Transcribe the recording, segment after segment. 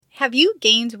Have you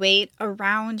gained weight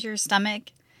around your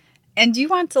stomach and you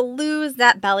want to lose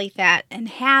that belly fat and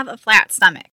have a flat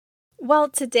stomach? Well,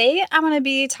 today I'm going to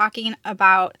be talking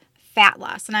about fat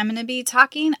loss, and I'm going to be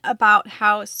talking about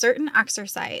how certain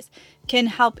exercise can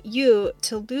help you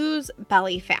to lose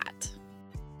belly fat.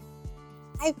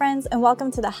 Hi friends, and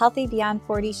welcome to the Healthy Beyond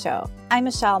 40 show. I'm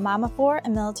Michelle, mom of four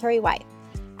and military wife.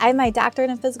 I have my doctorate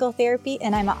in physical therapy,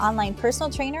 and I'm an online personal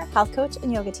trainer, health coach,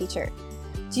 and yoga teacher.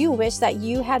 Do you wish that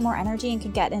you had more energy and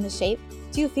could get into shape?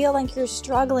 Do you feel like you're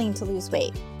struggling to lose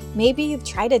weight? Maybe you've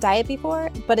tried a diet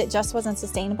before, but it just wasn't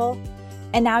sustainable,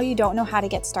 and now you don't know how to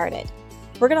get started.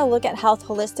 We're going to look at health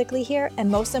holistically here, and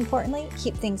most importantly,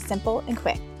 keep things simple and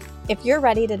quick. If you're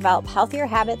ready to develop healthier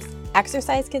habits,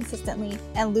 exercise consistently,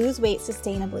 and lose weight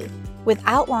sustainably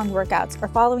without long workouts or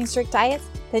following strict diets,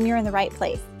 then you're in the right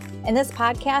place. In this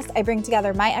podcast, I bring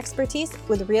together my expertise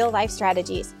with real life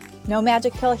strategies. No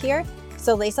magic pill here,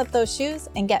 so lace up those shoes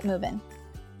and get moving.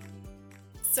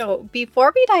 So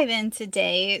before we dive in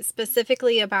today,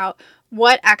 specifically about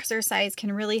what exercise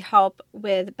can really help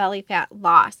with belly fat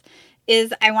loss,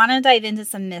 I want to dive into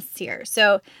some myths here.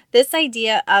 So this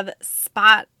idea of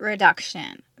spot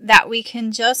reduction, that we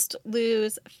can just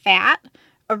lose fat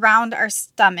around our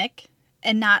stomach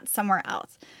and not somewhere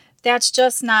else. That's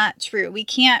just not true. We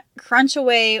can't crunch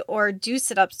away or do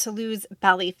sit-ups to lose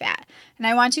belly fat. And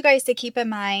I want you guys to keep in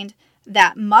mind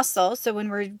that muscle, so when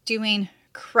we're doing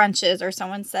crunches or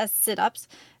someone says sit-ups,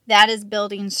 that is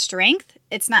building strength.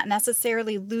 It's not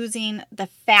necessarily losing the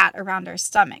fat around our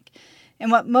stomach.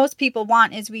 And what most people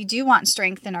want is we do want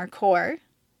strength in our core,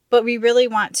 but we really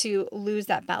want to lose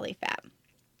that belly fat.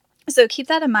 So keep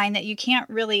that in mind that you can't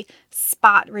really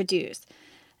spot reduce.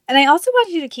 And I also want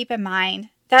you to keep in mind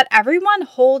that everyone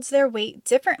holds their weight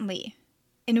differently.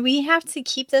 And we have to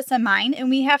keep this in mind, and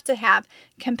we have to have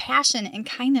compassion and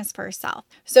kindness for ourselves.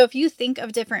 So if you think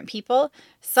of different people,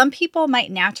 some people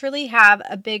might naturally have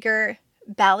a bigger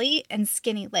belly and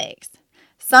skinny legs.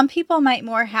 Some people might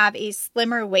more have a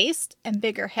slimmer waist and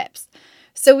bigger hips.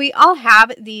 So we all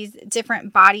have these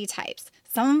different body types.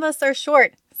 Some of us are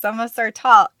short, some of us are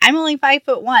tall. I'm only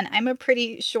 5'1". I'm a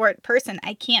pretty short person.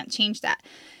 I can't change that.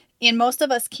 And most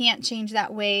of us can't change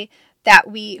that way that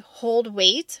we hold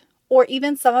weight, or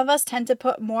even some of us tend to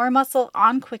put more muscle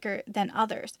on quicker than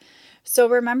others. So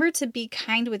remember to be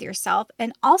kind with yourself,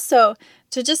 and also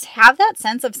to just have that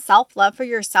sense of self-love for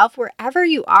yourself wherever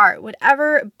you are,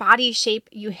 whatever body shape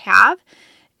you have.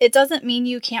 It doesn't mean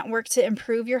you can't work to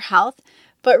improve your health,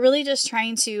 but really just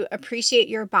trying to appreciate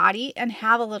your body and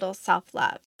have a little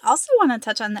self-love. I also want to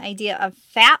touch on the idea of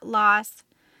fat loss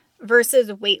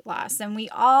versus weight loss. And we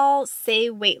all say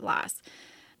weight loss.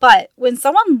 But when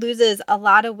someone loses a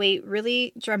lot of weight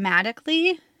really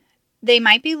dramatically, they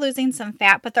might be losing some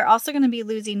fat, but they're also going to be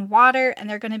losing water and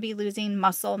they're going to be losing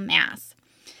muscle mass.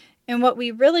 And what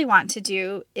we really want to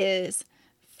do is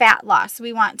fat loss.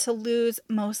 We want to lose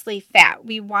mostly fat.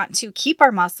 We want to keep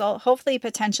our muscle, hopefully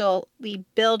potentially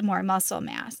build more muscle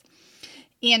mass.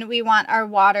 And we want our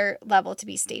water level to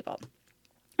be stable.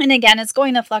 And again, it's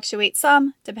going to fluctuate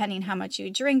some depending how much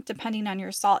you drink, depending on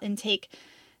your salt intake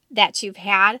that you've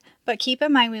had. But keep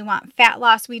in mind, we want fat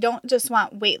loss. We don't just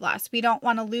want weight loss. We don't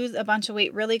want to lose a bunch of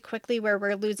weight really quickly where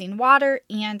we're losing water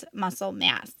and muscle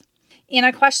mass. And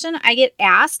a question I get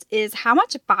asked is, how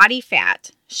much body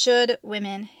fat should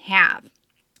women have?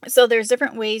 So there's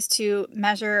different ways to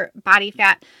measure body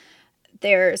fat.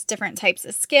 There's different types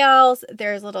of scales.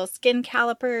 There's little skin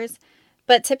calipers.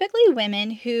 But typically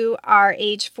women who are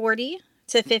age 40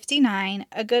 to 59,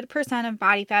 a good percent of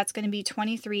body fat is going to be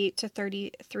 23 to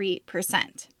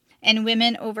 33%. And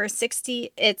women over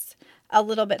 60, it's a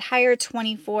little bit higher,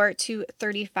 24 to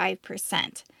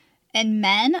 35%. And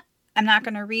men, I'm not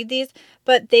going to read these,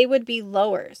 but they would be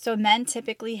lower. So men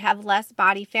typically have less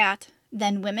body fat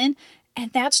than women,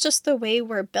 and that's just the way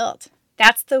we're built.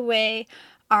 That's the way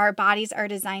our bodies are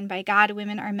designed by God.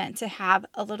 Women are meant to have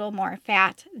a little more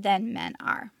fat than men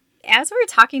are. As we're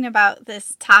talking about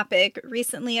this topic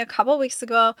recently, a couple weeks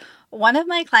ago, one of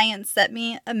my clients sent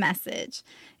me a message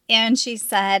and she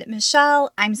said,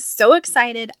 Michelle, I'm so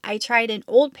excited. I tried an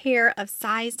old pair of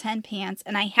size 10 pants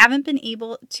and I haven't been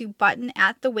able to button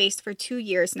at the waist for 2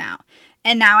 years now.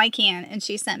 And now I can. And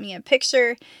she sent me a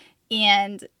picture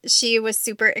and she was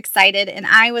super excited and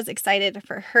I was excited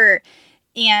for her.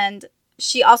 And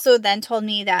she also then told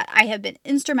me that I have been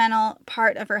instrumental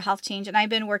part of her health change, and I've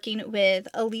been working with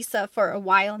Elisa for a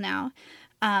while now.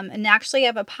 And actually I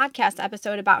have a podcast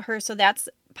episode about her. So that's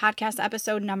podcast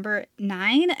episode number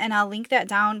 9. And I'll link that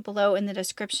down below in the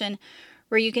description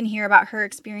where you can hear about her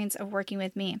experience of working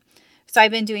with me. So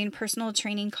I've been doing personal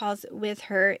training calls with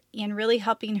her and really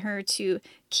helping her to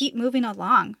keep moving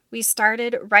along. We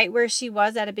started right where she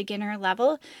was at a beginner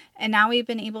level, and now we've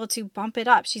been able to bump it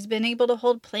up. She's been able to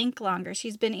hold plank longer.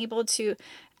 She's been able to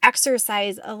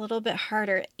exercise a little bit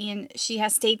harder, and she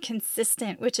has stayed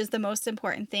consistent, which is the most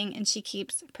important thing, and she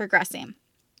keeps progressing.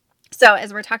 So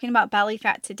as we're talking about belly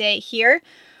fat today here,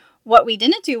 what we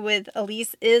didn't do with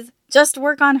Elise is just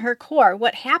work on her core.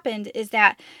 What happened is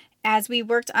that as we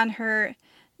worked on her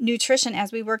nutrition,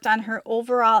 as we worked on her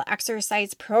overall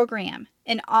exercise program,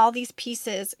 and all these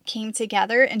pieces came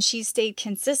together and she stayed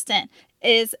consistent,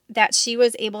 is that she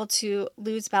was able to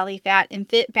lose belly fat and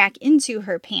fit back into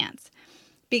her pants.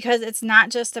 Because it's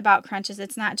not just about crunches,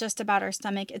 it's not just about our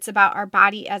stomach, it's about our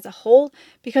body as a whole,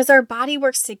 because our body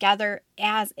works together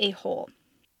as a whole.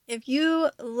 If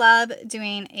you love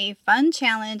doing a fun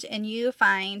challenge and you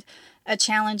find a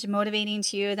challenge motivating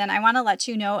to you, then I want to let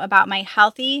you know about my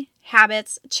Healthy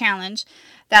Habits Challenge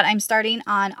that I'm starting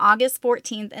on August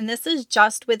 14th. And this is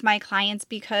just with my clients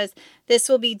because this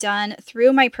will be done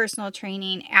through my personal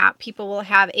training app. People will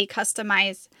have a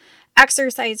customized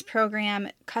exercise program,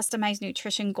 customized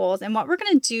nutrition goals. And what we're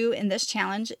going to do in this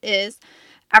challenge is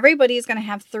everybody is going to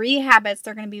have 3 habits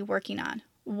they're going to be working on.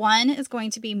 1 is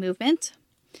going to be movement.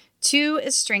 2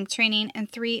 is strength training, and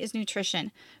 3 is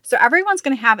nutrition. So everyone's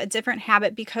going to have a different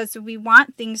habit because we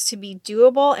want things to be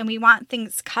doable and we want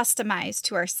things customized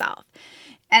to ourselves.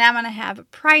 And I'm going to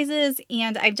have prizes,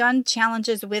 and I've done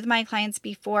challenges with my clients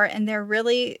before, and they're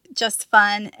really just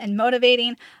fun and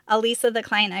motivating. Elisa, the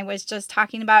client I was just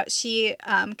talking about, she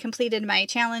completed my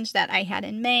challenge that I had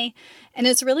in May, and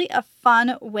it's really a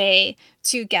fun way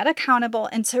to get accountable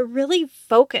and to really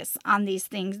focus on these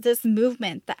things, this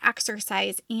movement, the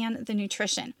exercise, and the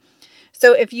nutrition.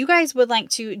 So if you guys would like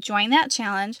to join that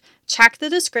challenge, check the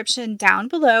description down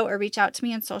below or reach out to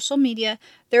me on social media.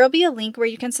 There will be a link where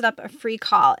you can set up a free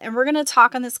call. And we're going to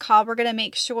talk on this call. We're going to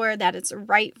make sure that it's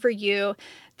right for you,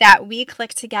 that we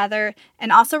click together.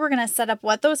 And also we're going to set up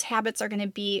what those habits are going to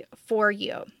be for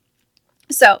you.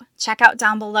 So check out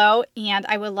down below, and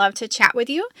I would love to chat with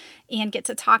you and get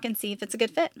to talk and see if it's a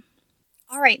good fit.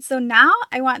 All right, so now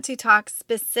I want to talk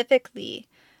specifically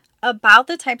about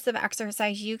the types of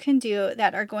exercise you can do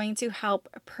that are going to help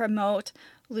promote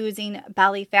losing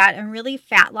belly fat and really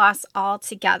fat loss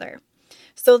altogether.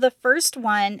 So the first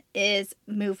one is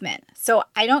movement. So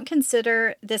I don't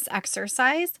consider this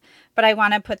exercise, but I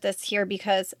want to put this here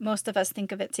because most of us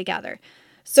think of it together.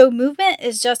 So movement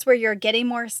is just where you're getting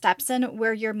more steps in,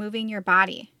 where you're moving your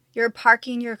body. You're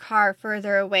parking your car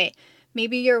further away.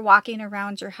 Maybe you're walking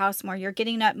around your house more. You're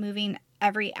getting up, moving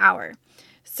every hour.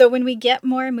 So when we get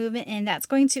more movement in, that's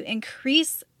going to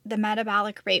increase the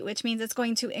metabolic rate, which means it's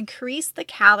going to increase the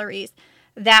calories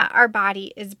that our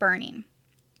body is burning.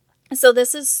 So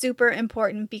this is super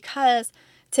important because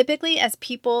typically as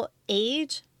people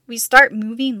age, we start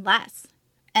moving less.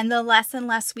 And the less and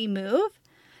less we move,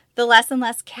 the less and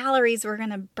less calories we're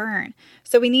going to burn.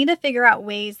 So we need to figure out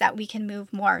ways that we can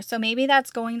move more. So maybe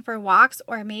that's going for walks,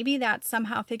 or maybe that's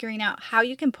somehow figuring out how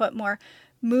you can put more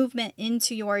movement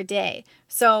into your day.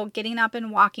 So getting up and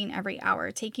walking every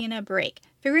hour, taking a break,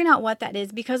 figuring out what that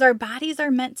is, because our bodies are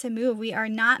meant to move. We are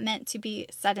not meant to be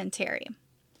sedentary.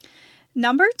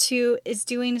 Number 2 is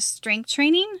doing strength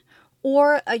training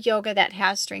or a yoga that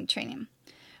has strength training.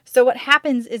 So what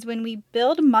happens is when we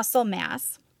build muscle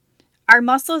mass, our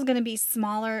muscle is going to be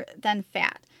smaller than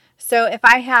fat. So if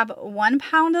I have 1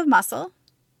 pound of muscle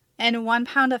and 1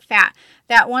 pound of fat,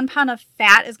 that 1 pound of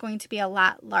fat is going to be a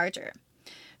lot larger.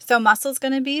 So muscle is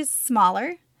going to be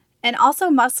smaller, and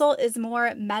also muscle is more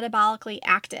metabolically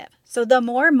active. So the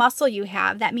more muscle you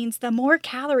have, that means the more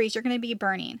calories you're going to be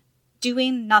burning,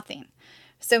 doing nothing.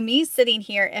 So me sitting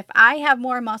here, if I have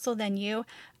more muscle than you,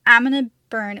 I'm going to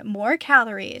burn more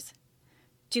calories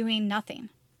doing nothing.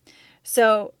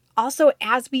 So also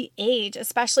as we age,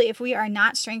 especially if we are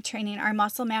not strength training, our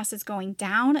muscle mass is going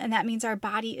down, and that means our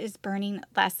body is burning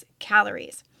less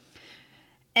calories.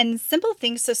 And simple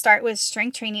things to start with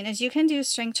strength training is you can do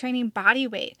strength training body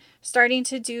weight, starting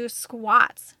to do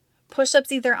squats,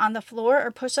 push-ups either on the floor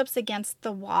or push-ups against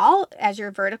the wall as you're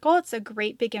vertical. It's a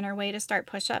great beginner way to start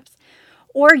push-ups.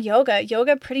 Or yoga.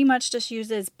 Yoga pretty much just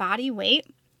uses body weight,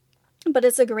 but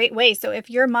it's a great way. So if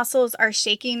your muscles are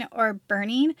shaking or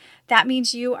burning, that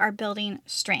means you are building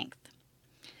strength.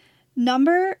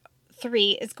 Number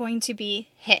 3 is going to be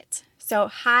HIIT. So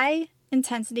high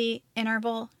intensity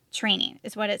interval training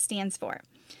is what it stands for.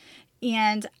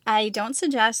 And I don't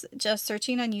suggest just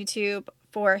searching on YouTube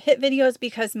for HIIT videos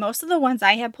because most of the ones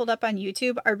I have pulled up on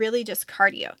YouTube are really just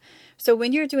cardio. So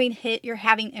when you're doing HIIT, you're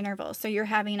having intervals. So you're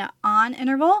having an on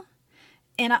interval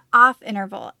and an off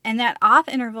interval. And that off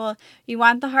interval, you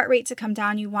want the heart rate to come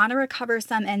down, you want to recover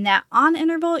some, and that on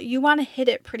interval, you want to hit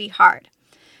it pretty hard.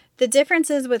 The difference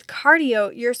is with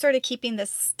cardio, you're sort of keeping the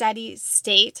steady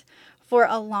state for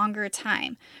a longer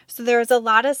time. So there's a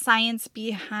lot of science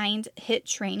behind HIIT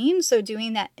training, so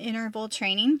doing that interval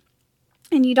training.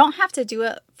 And you don't have to do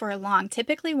it for long.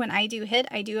 Typically when I do HIIT,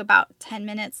 I do about 10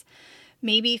 minutes,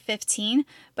 maybe 15,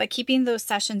 but keeping those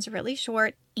sessions really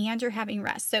short and you're having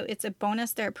rest. So it's a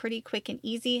bonus. They're pretty quick and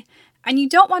easy. And you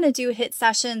don't want to do HIIT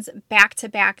sessions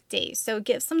back-to-back days. So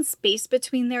give some space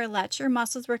between there. Let your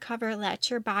muscles recover. Let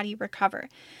your body recover.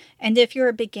 And if you're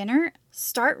a beginner,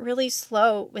 start really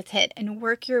slow with HIIT and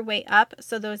work your way up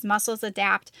so those muscles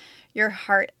adapt, your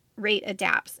heart rate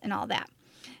adapts and all that.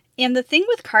 And the thing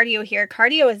with cardio here,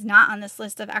 cardio is not on this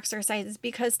list of exercises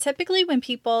because typically when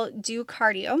people do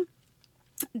cardio,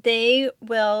 they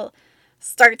will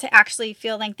start to actually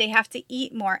feel like they have to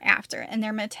eat more after and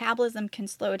their metabolism can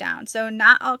slow down. So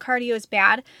not all cardio is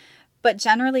bad, but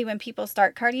generally when people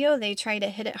start cardio, they try to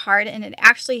hit it hard and it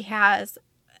actually has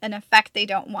an effect they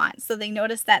don't want. So they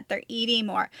notice that they're eating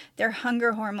more, their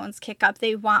hunger hormones kick up,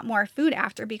 they want more food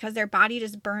after because their body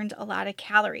just burned a lot of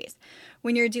calories.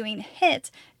 When you're doing HIIT,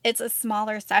 it's a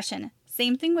smaller session.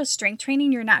 Same thing with strength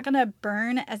training, you're not going to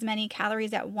burn as many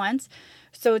calories at once.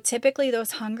 So typically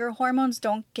those hunger hormones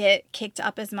don't get kicked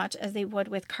up as much as they would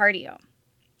with cardio.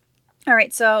 All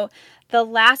right, so the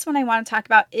last one I want to talk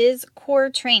about is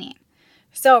core training.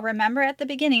 So remember at the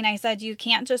beginning, I said you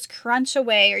can't just crunch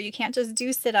away or you can't just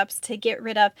do sit-ups to get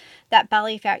rid of that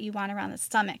belly fat you want around the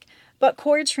stomach. But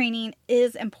core training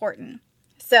is important.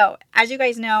 So as you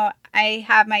guys know, I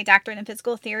have my doctorate in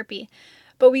physical therapy,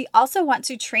 but we also want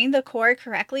to train the core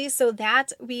correctly so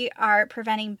that we are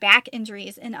preventing back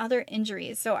injuries and other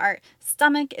injuries. So our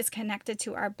stomach is connected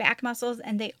to our back muscles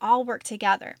and they all work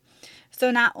together. So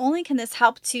not only can this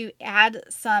help to add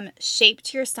some shape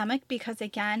to your stomach because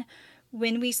again,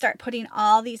 when we start putting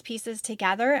all these pieces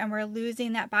together and we're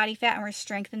losing that body fat and we're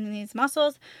strengthening these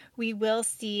muscles, we will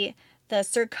see the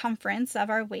circumference of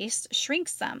our waist shrink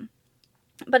some.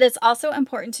 But it's also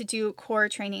important to do core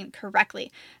training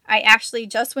correctly. I actually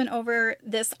just went over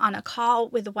this on a call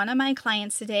with one of my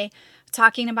clients today,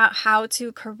 talking about how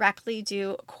to correctly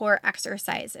do core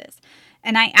exercises.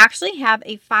 And I actually have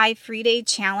a 5 free day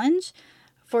challenge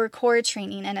for core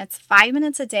training, and it's 5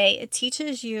 minutes a day. It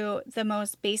teaches you the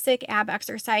most basic ab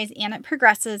exercise and it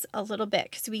progresses a little bit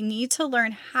because we need to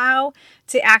learn how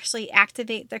to actually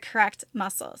activate the correct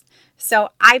muscles.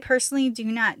 So I personally do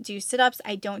not do sit-ups.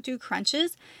 I don't do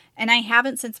crunches, and I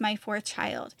haven't since my 4th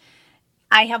child.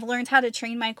 I have learned how to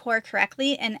train my core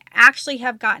correctly and actually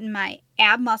have gotten my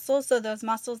ab muscles, so those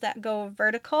muscles that go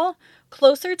vertical,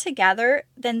 closer together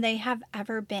than they have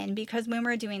ever been because when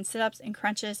we're doing sit-ups and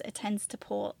crunches, it tends to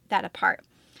pull that apart.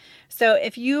 So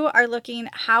if you are looking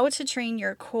how to train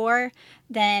your core,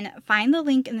 then find the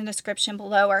link in the description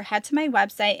below or head to my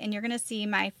website and you're going to see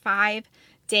my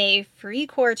 5-day free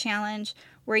core challenge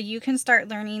where you can start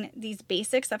learning these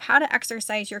basics of how to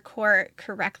exercise your core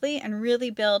correctly and really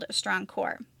build a strong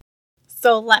core.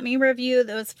 So let me review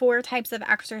those 4 types of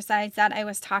exercise that I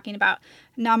was talking about.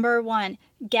 Number 1,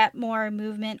 get more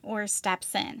movement or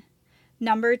steps in.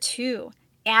 Number 2,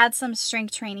 add some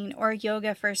strength training or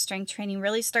yoga for strength training.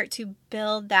 Really start to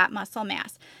build that muscle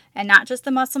mass. And not just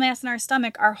the muscle mass in our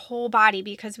stomach, our whole body,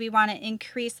 because we want to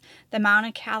increase the amount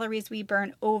of calories we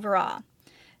burn overall.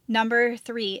 Number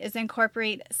 3 is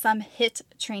incorporate some HIIT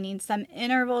training, some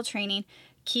interval training,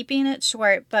 keeping it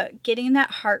short, but getting that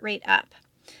heart rate up.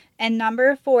 And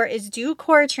number 4 is do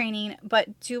core training,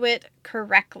 but do it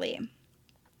correctly.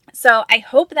 So I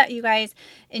hope that you guys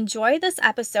enjoy this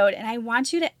episode, and I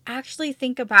want you to actually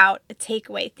think about a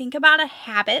takeaway. Think about a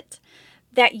habit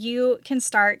that you can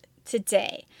start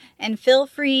today. And feel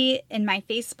free in my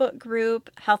Facebook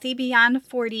group, Healthy Beyond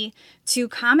 40, to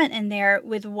comment in there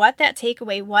with what that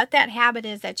takeaway, what that habit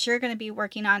is that you're going to be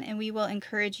working on, and we will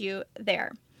encourage you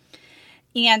there.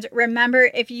 And remember,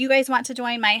 if you guys want to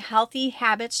join my Healthy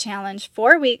Habits Challenge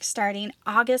 4 weeks starting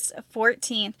August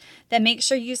 14th, then make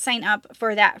sure you sign up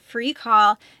for that free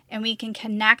call and we can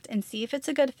connect and see if it's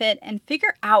a good fit and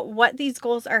figure out what these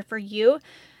goals are for you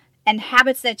and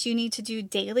habits that you need to do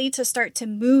daily to start to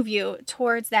move you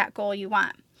towards that goal you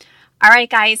want. All right,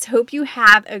 guys, hope you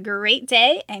have a great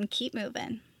day and keep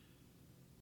moving.